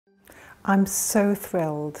I'm so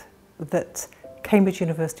thrilled that Cambridge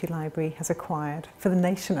University Library has acquired, for the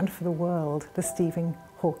nation and for the world, the Stephen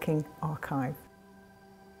Hawking archive.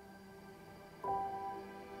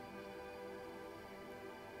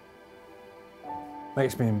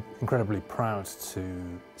 Makes me incredibly proud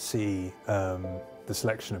to see the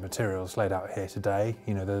selection of materials laid out here today.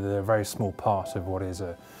 You know, they're a very small part of what is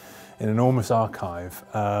an enormous archive,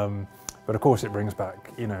 but of course it brings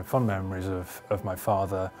back, you know, fond memories of my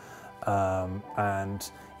father,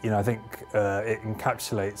 and you know, I think it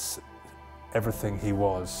encapsulates everything he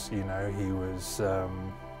was. You know, he was,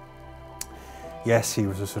 yes, he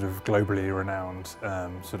was a sort of globally renowned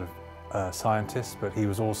sort of scientist, but he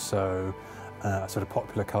was also a sort of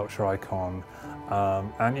popular culture icon,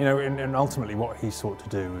 and you know, and ultimately what he sought to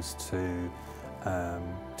do was to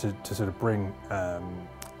sort of bring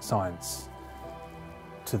science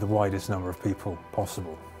to the widest number of people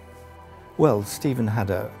possible. Well, Stephen had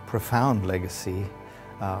a profound legacy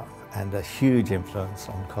and a huge influence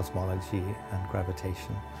on cosmology and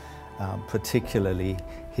gravitation, particularly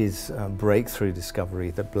his breakthrough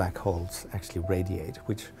discovery that black holes actually radiate,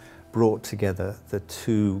 which brought together the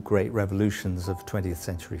two great revolutions of 20th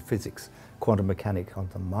century physics, quantum mechanics on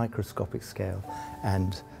the microscopic scale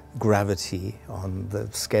and gravity on the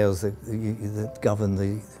scales that govern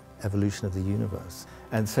the evolution of the universe.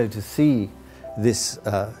 And so to see this,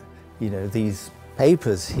 you know, these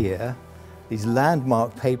papers here, these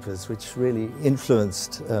landmark papers which really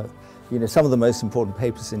influenced you know, some of the most important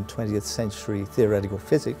papers in 20th century theoretical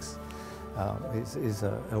physics, is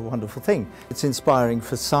a wonderful thing. It's inspiring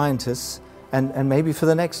for scientists and maybe for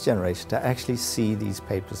the next generation to actually see these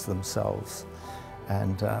papers themselves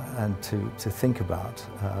and to think about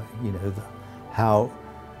you know, how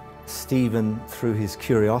Stephen, through his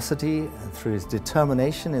curiosity and through his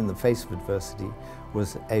determination in the face of adversity,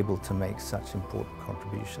 was able to make such important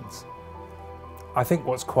contributions. I think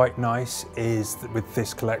what's quite nice is that with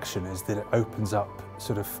this collection is that it opens up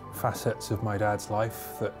sort of facets of my dad's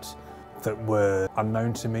life that were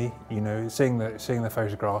unknown to me. You know, seeing the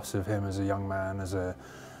photographs of him as a young man, as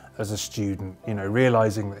a student, you know,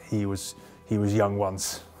 realizing that he was young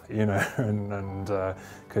once, you know, and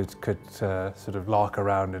could sort of lark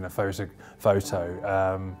around in a photo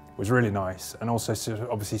was really nice. And also sort of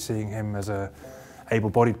obviously seeing him as a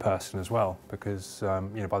able-bodied person as well, because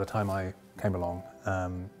you know, by the time I came along,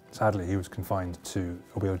 sadly he was confined to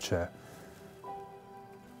a wheelchair.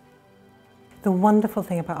 The wonderful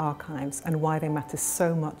thing about archives and why they matter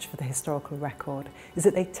so much for the historical record is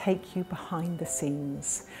that they take you behind the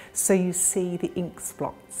scenes. So you see the ink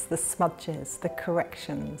spots, the smudges, the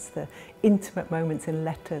corrections, the intimate moments in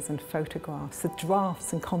letters and photographs, the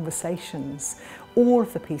drafts and conversations, all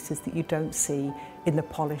of the pieces that you don't see in the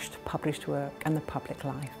polished, published work and the public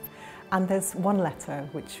life. And there's one letter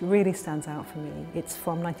which really stands out for me. It's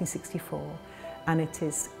from 1964, and it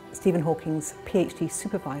is Stephen Hawking's PhD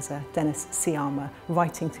supervisor, Dennis C. Armour,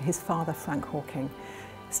 writing to his father, Frank Hawking.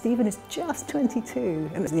 Stephen is just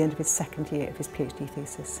 22, and it's the end of his second year of his PhD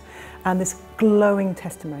thesis. And this glowing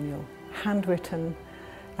testimonial, handwritten,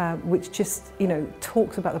 which just, you know,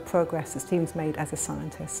 talks about the progress that Stephen's made as a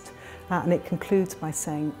scientist. And it concludes by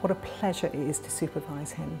saying what a pleasure it is to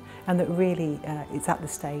supervise him, and that really it's at the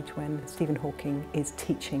stage when Stephen Hawking is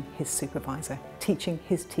teaching his supervisor, teaching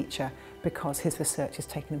his teacher, because his research has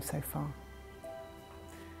taken him so far.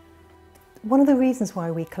 One of the reasons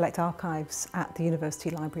why we collect archives at the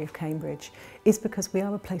University Library of Cambridge is because we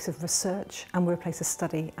are a place of research and we're a place of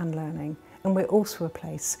study and learning, and we're also a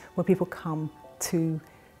place where people come to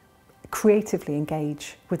creatively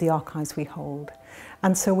engage with the archives we hold.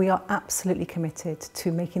 And so we are absolutely committed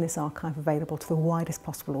to making this archive available to the widest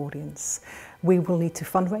possible audience. We will need to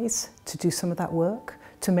fundraise to do some of that work,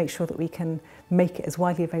 to make sure that we can make it as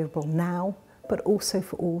widely available now, but also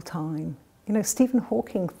for all time. You know, Stephen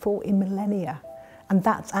Hawking thought in millennia, and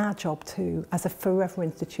that's our job too, as a forever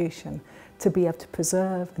institution, to be able to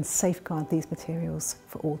preserve and safeguard these materials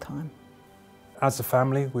for all time. As a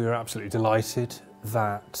family, we are absolutely delighted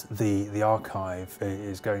that the archive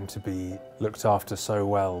is going to be looked after so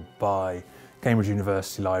well by Cambridge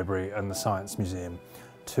University Library and the Science Museum,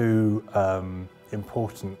 two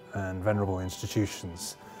important and venerable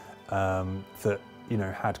institutions that, you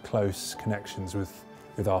know, had close connections with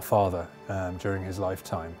our father during his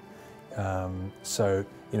lifetime. So,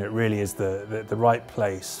 you know, it really is the right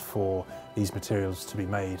place for these materials to be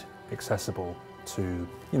made accessible to,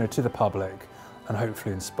 you know, to the public, and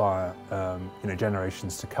hopefully inspire you know,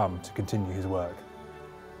 generations to come to continue his work.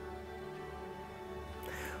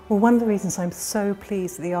 Well, one of the reasons I'm so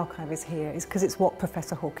pleased that the archive is here is because it's what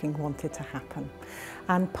Professor Hawking wanted to happen.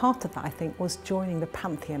 And part of that, I think, was joining the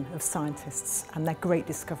pantheon of scientists and their great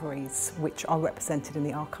discoveries, which are represented in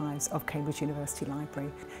the archives of Cambridge University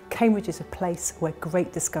Library. Cambridge is a place where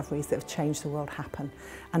great discoveries that have changed the world happen.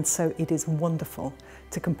 And so it is wonderful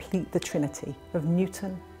to complete the trinity of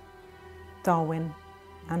Newton, Darwin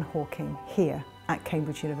and Hawking here at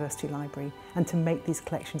Cambridge University Library, and to make these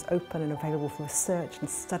collections open and available for research and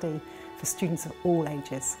study for students of all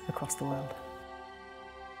ages across the world.